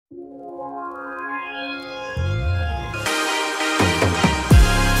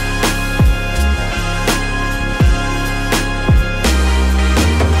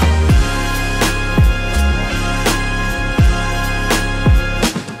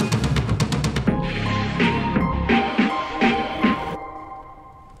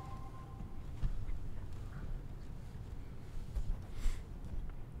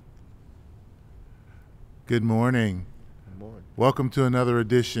Good morning. Good morning. Welcome to another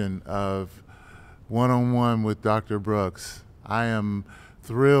edition of One-on-One with Dr. Brooks. I am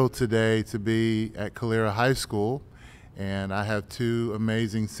thrilled today to be at Calera High School, and I have two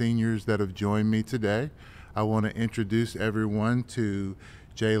amazing seniors that have joined me today. I want to introduce everyone to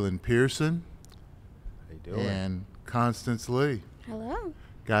Jalen Pearson How you doing? and Constance Lee. Hello.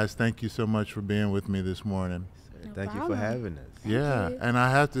 Guys, thank you so much for being with me this morning. No Thank you problem. for having us. Yeah, you. and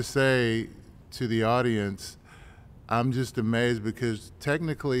I have to say to the audience, I'm just amazed because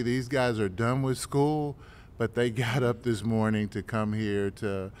technically these guys are done with school, but they got up this morning to come here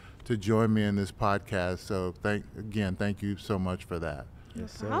to join me in this podcast. So thank you so much for that.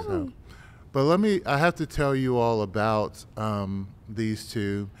 Yes, sir. Problem. But I have to tell you all about these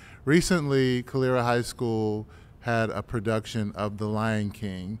two. Recently, Calera High School had a production of The Lion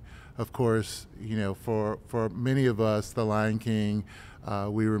King. Of course, you know, for many of us, The Lion King,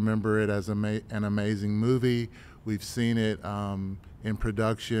 we remember it as an amazing movie. We've seen it in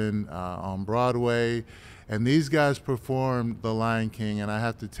production on Broadway. And these guys performed The Lion King, and I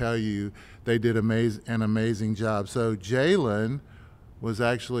have to tell you, they did an amazing job. So Jalen was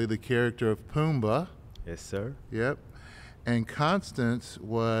actually the character of Pumbaa. Yes, sir. Yep. And Constance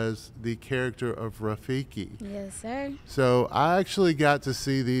was the character of Rafiki. Yes, sir. So I actually got to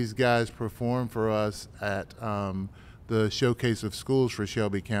see these guys perform for us at the Showcase of Schools for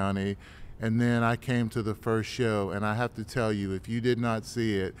Shelby County. And then I came to the first show, and I have to tell you, if you did not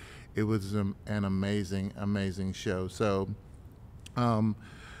see it, it was an amazing, amazing show. So I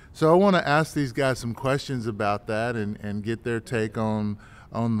want to ask these guys some questions about that and get their take on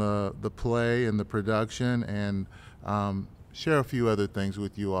the play and the production, and share a few other things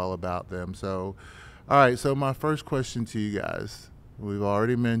with you all about them. So, all right, so my first question to you guys, we've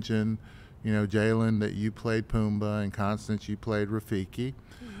already mentioned, you know, Jalen, that you played Pumbaa, and Constance, you played Rafiki.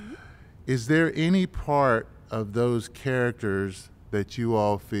 Mm-hmm. Is there any part of those characters that you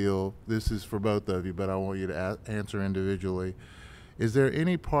all feel, this is for both of you, but I want you to answer individually, is there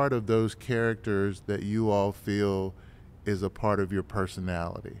any part of those characters that you all feel is a part of your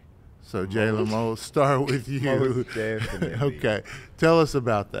personality? So Jalen, we'll start with you. Most definitely. Okay, tell us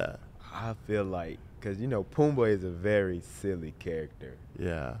about that. I feel like, because, you know, Pumbaa is a very silly character.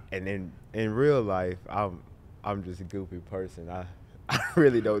 Yeah. And in real life, I'm just a goofy person. I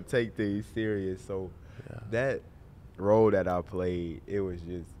really don't take things serious. So that role that I played,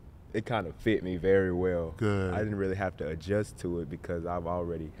 it kind of fit me very well. Good. I didn't really have to adjust to it because I've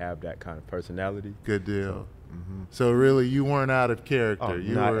already have that kind of personality. Good deal. So, So really, you weren't out of character. Oh,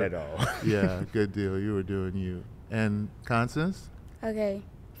 You not were, at all. Yeah, good deal. You were doing you. And Constance? Okay.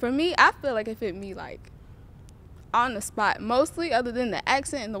 For me, I feel like it fit me like on the spot, mostly other than the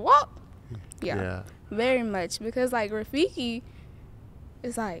accent and the walk. Yeah. Very much. Because like Rafiki,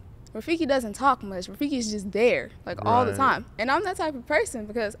 it's like Rafiki doesn't talk much. Rafiki's just there, like all the Right. time. And I'm that type of person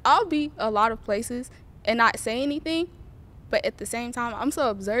because I'll be a lot of places and not say anything, but at the same time, I'm so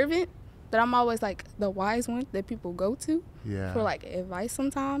observant that I'm always like the wise one that people go to Yeah. for like advice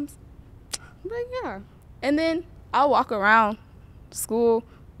sometimes. But yeah. And then I'll walk around school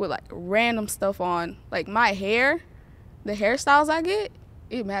with like random stuff on. Like my hair, the hairstyles I get,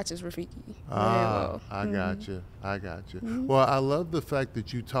 it matches Rafiki. I got you. Well, I love the fact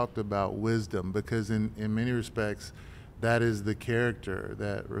that you talked about wisdom, because in many respects, that is the character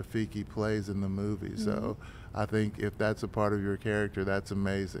that Rafiki plays in the movie. So I think if that's a part of your character, that's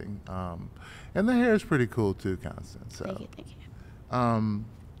amazing. And the hair is pretty cool too, Constance. So, Thank you.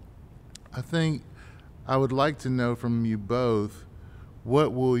 I think I would like to know from you both,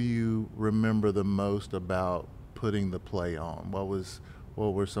 what will you remember the most about putting the play on?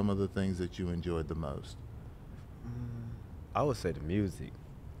 What were some of the things that you enjoyed the most? I would say the music.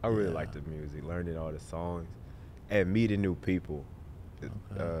 I really like the music, learning all the songs, and meeting new people.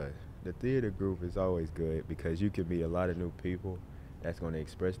 Okay. The theater group is always good because you can meet a lot of new people that's going to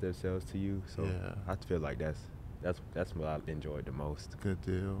express themselves to you. So I feel like that's what I enjoyed the most. Good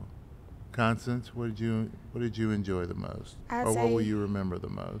deal. Constance, what did you enjoy the most? I'd Or what say- will you remember the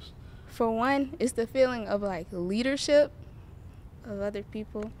most? For one, it's the feeling of like leadership of other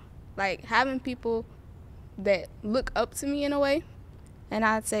people, like having people that look up to me in a way. And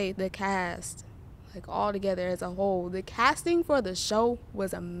I'd say the cast, like all together as a whole. The casting for the show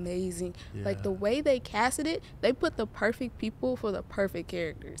was amazing. Yeah. Like the way they casted it, they put the perfect people for the perfect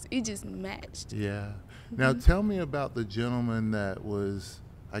characters. It just matched. Yeah. Now tell me about the gentleman that was,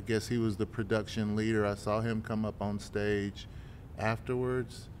 I guess he was the production leader. I saw him come up on stage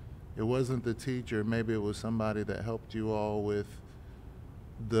afterwards. It wasn't the teacher. Maybe it was somebody that helped you all with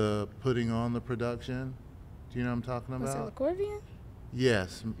the putting on the production. Do you know what I'm talking about? Was it accordion?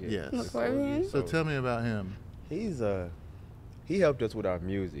 Yes, yes. Accordion? So tell me about him. He helped us with our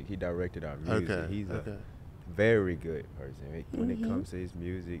music. He directed our music. Okay. He's a very good person. When it comes to his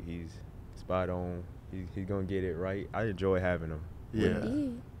music, he's spot on. He's gonna get it right. I enjoy having him. Yeah.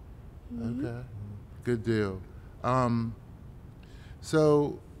 Okay. Good deal.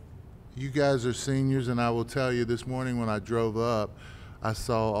 So you guys are seniors, and I will tell you, this morning when I drove up, I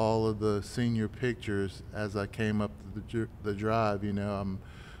saw all of the senior pictures as I came up the drive. You know, I'm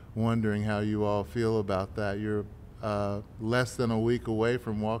wondering how you all feel about that. You're less than a week away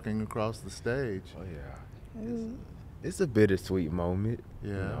from walking across the stage. Oh yeah, it's a bittersweet moment. Yeah.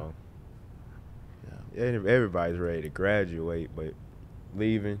 You know? Yeah. Everybody's ready to graduate, but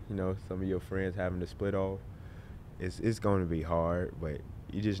leaving, you know, some of your friends having to split off, it's going to be hard. But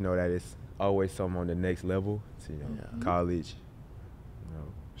you just know that it's always something on the next level. So, you know, college.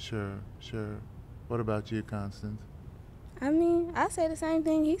 Sure. What about you, Constance? I mean, I say the same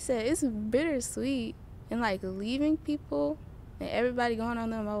thing he said. It's bittersweet, and like leaving people and everybody going on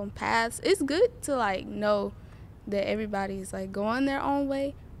their own paths. It's good to like know that everybody's like going their own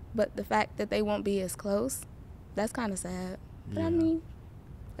way, but the fact that they won't be as close, that's kind of sad. But I mean,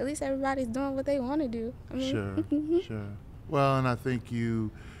 at least everybody's doing what they want to do. I mean, Sure. Well, and I think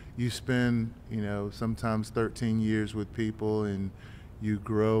you spend, you know, sometimes 13 years with people, and you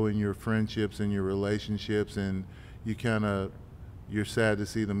grow in your friendships and your relationships, and you're sad to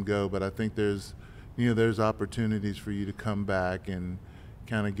see them go, but I think there's opportunities for you to come back and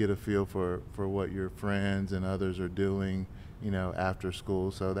kind of get a feel for what your friends and others are doing, you know, after school.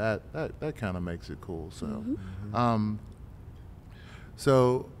 So that kind of makes it cool. So,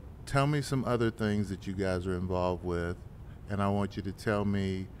 so tell me some other things that you guys are involved with, and I want you to tell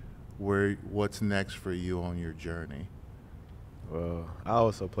me what's next for you on your journey. Well, I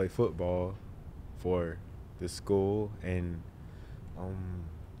also play football for the school, and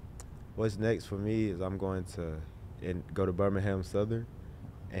what's next for me is I'm going to go to Birmingham Southern,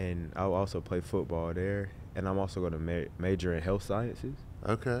 and I'll also play football there, and I'm also going to major in health sciences.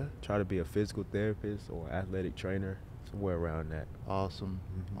 Okay. Try to be a physical therapist or athletic trainer, somewhere around that. Awesome.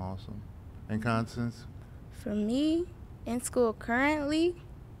 And Constance? for me, in school currently,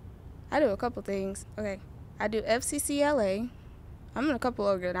 I do a couple things. Okay, I do FCCLA. I'm in a couple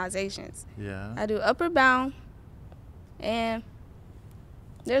organizations. Yeah. I do Upper Bound, and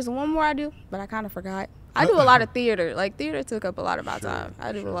there's one more I do, but I kind of forgot. I do a lot of theater. Like, theater took up a lot of my time.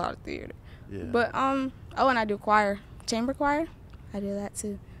 I do a lot of theater. Yeah. But, and I do choir, chamber choir. I do that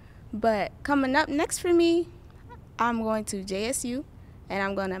too. But coming up next for me, I'm going to JSU, and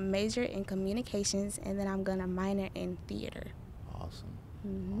I'm going to major in communications, and then I'm going to minor in theater. Awesome.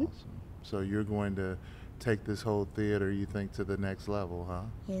 Mm-hmm. Awesome. So you're going to take this whole theater, you think, to the next level, huh?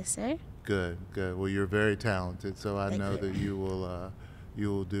 Yes, sir. Good, good. Well, you're very talented, so I Thank know you. that you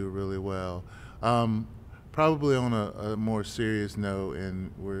will do really well. Probably on a more serious note,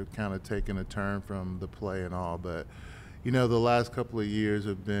 and we're kind of taking a turn from the play and all, but you know, the last couple of years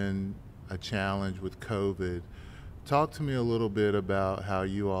have been a challenge with COVID. Talk to me a little bit about how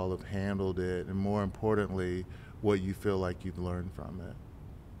you all have handled it, and more importantly, what you feel like you've learned from it.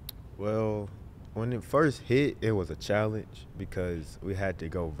 Well, when it first hit, it was a challenge because we had to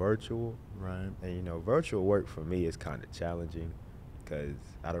go virtual. Right. And, you know, virtual work for me is kind of challenging because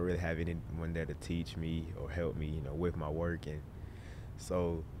I don't really have anyone there to teach me or help me, you know, with my work. And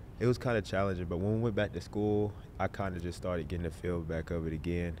so it was kind of challenging. But when we went back to school, I kind of just started getting the feel back of it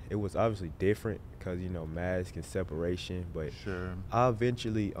again. It was obviously different because, you know, mask and separation. But Sure. I I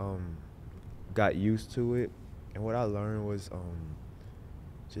eventually got used to it. And what I learned was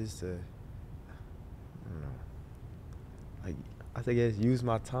just to, I don't know, like, I think it's use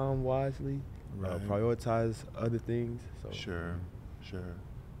my time wisely, Right. prioritize other things. So Sure, sure.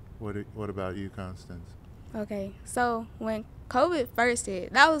 What about you, Constance? Okay, so when COVID first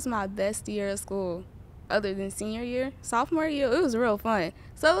hit, that was my best year of school other than senior year. Sophomore year, it was real fun.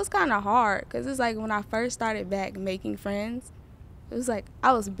 So it was kind of hard because it's like when I first started back making friends, it was like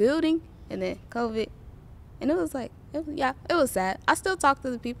I was building and then COVID, and it was like, it was sad. I still talk to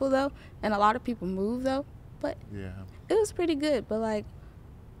the people though, and a lot of people moved though, but Yeah. it was pretty good. But like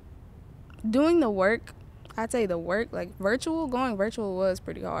doing the work I'd say the work, like going virtual was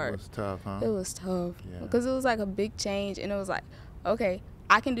pretty hard. It was tough, huh? It was tough Yeah. because it was like a big change, and it was like, okay,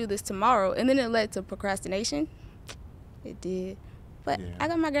 I can do this tomorrow, and then it led to procrastination. It did, but Yeah. I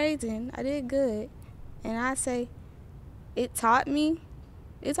got my grades in. I did good, and I'd say it taught me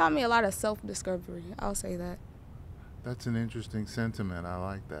a lot of self-discovery. I'll say that. That's an interesting sentiment. I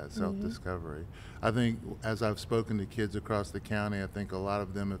like that, self-discovery. I think as I've spoken to kids across the county, I think a lot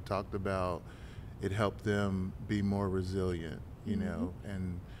of them have talked about it helped them be more resilient, you know,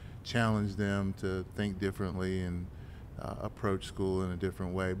 and challenge them to think differently and approach school in a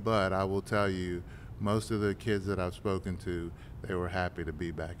different way. But I will tell you, most of the kids that I've spoken to, they were happy to be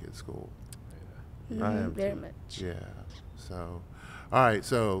back at school. I am Very too. much. Yeah. So, all right.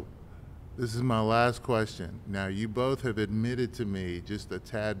 So, this is my last question. Now, you both have admitted to me just a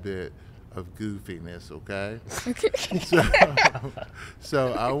tad bit of goofiness, okay?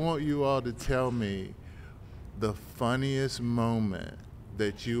 So I want you all to tell me the funniest moment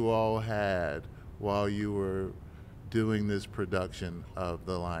that you all had while you were doing this production of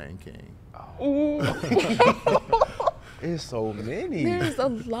The Lion King. It's so many. There's a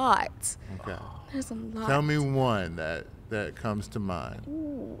lot. Okay. There's a lot. Tell me one that comes to mind.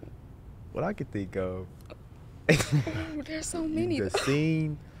 Ooh. What I could think of. Ooh, there's so many. The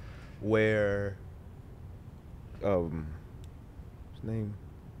scene where what's his name?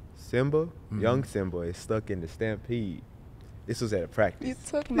 Simba, young Simba, is stuck in the stampede. This was at a practice. You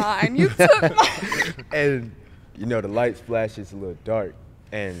took mine. You took mine. And you know the lights flashes a little dark,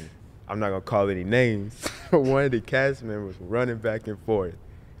 and I'm not gonna call any names. One of the cast members running back and forth,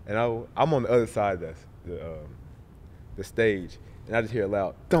 and I'm on the other side of the stage, and I just hear a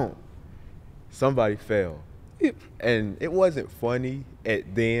loud thump. Somebody fell, and it wasn't funny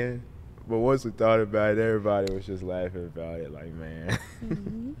at then, but once we thought about it, everybody was just laughing about it. Like, man.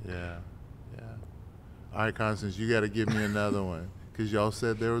 Yeah. All right, Constance, you got to give me another one because y'all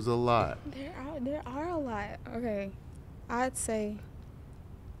said there was a lot. There are a lot. Okay, I'd say.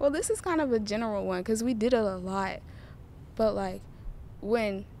 Well, this is kind of a general one because we did it a lot, but like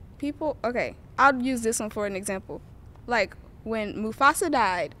when people. Okay, I'll use this one for an example. Like when Mufasa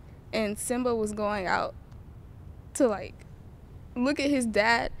died and Simba was going out to like look at his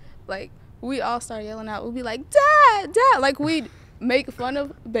dad, like we all start yelling out. We'd be like, "Dad, Dad!" Like we'd make fun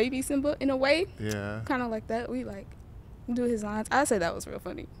of baby Simba in a way. Yeah. Kind of like that. We like do his lines. I'd say that was real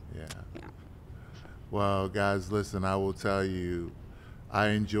funny. Yeah. Well, guys, listen, I will tell you, I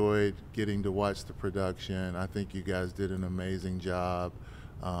enjoyed getting to watch the production. I think you guys did an amazing job.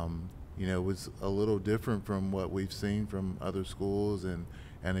 You know, it was a little different from what we've seen from other schools, and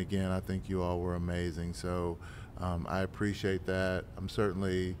again, I think you all were amazing. So I appreciate that.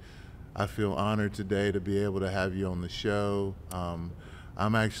 I feel honored today to be able to have you on the show.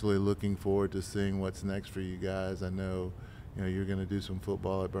 I'm actually looking forward to seeing what's next for you guys. I know, you know, you're going to do some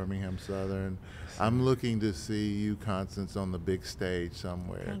football at Birmingham Southern. I'm looking to see you, Constance, on the big stage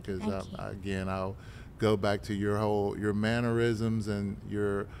somewhere because, again, I'll go back to your mannerisms and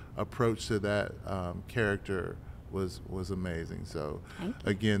your approach to that character was amazing. So,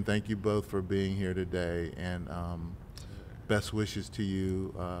 again, thank you both for being here today, and best wishes to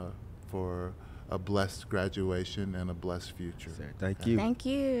you for a blessed graduation and a blessed future. Thank you. Thank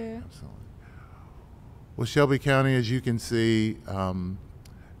you. Absolutely. Well, Shelby County, as you can see,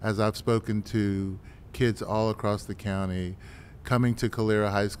 as I've spoken to kids all across the county, coming to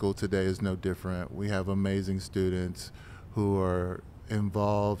Calera High School today is no different. We have amazing students who are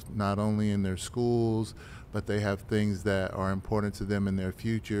involved not only in their schools, but they have things that are important to them in their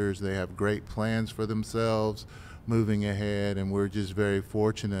futures. They have great plans for themselves moving ahead, and we're just very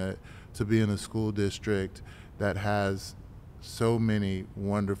fortunate to be in a school district that has so many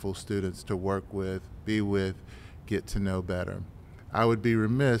wonderful students to work with, be with, get to know better. I would be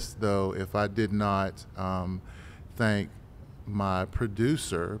remiss, though, if I did not thank my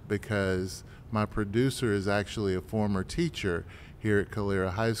producer, because my producer is actually a former teacher here at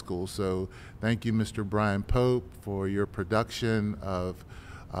Calera High School. So thank you, Mr. Brian Pope, for your production of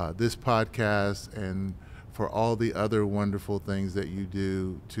this podcast and for all the other wonderful things that you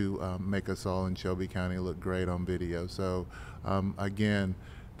do to make us all in Shelby County look great on video. So again,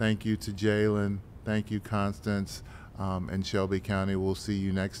 thank you to Jalen, thank you, Constance, and Shelby County. We'll see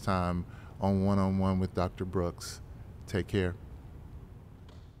you next time on One-on-One with Dr. Brooks. Take care.